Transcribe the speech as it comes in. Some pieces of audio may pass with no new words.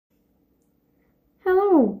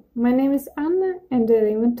Hello, my name is Anna and I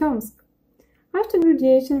live in Tomsk. After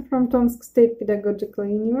graduation from Tomsk State Pedagogical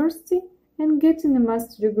University and getting a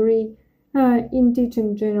master's degree in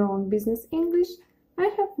teaching general and business English,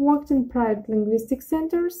 I have worked in private linguistic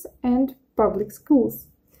centers and public schools.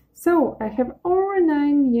 So I have over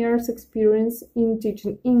 9 years experience in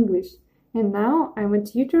teaching English, and now I'm a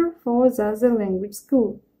tutor for ZaZa language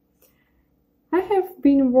school. I have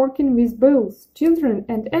been working with both children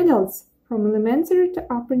and adults from elementary to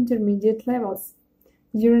upper intermediate levels.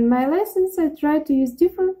 During my lessons, I try to use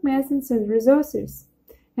different methods and resources.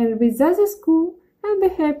 And with ZaZa school, I'll be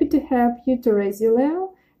happy to help you to raise your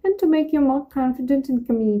level and to make you more confident in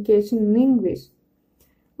communication in English.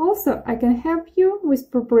 Also, I can help you with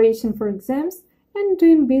preparation for exams and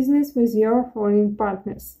doing business with your foreign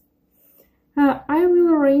partners. I will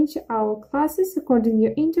arrange our classes according to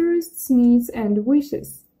your interests, needs, and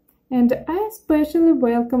wishes. And I especially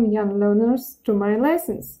welcome young learners to my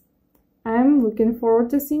lessons. I'm looking forward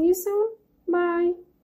to seeing you soon.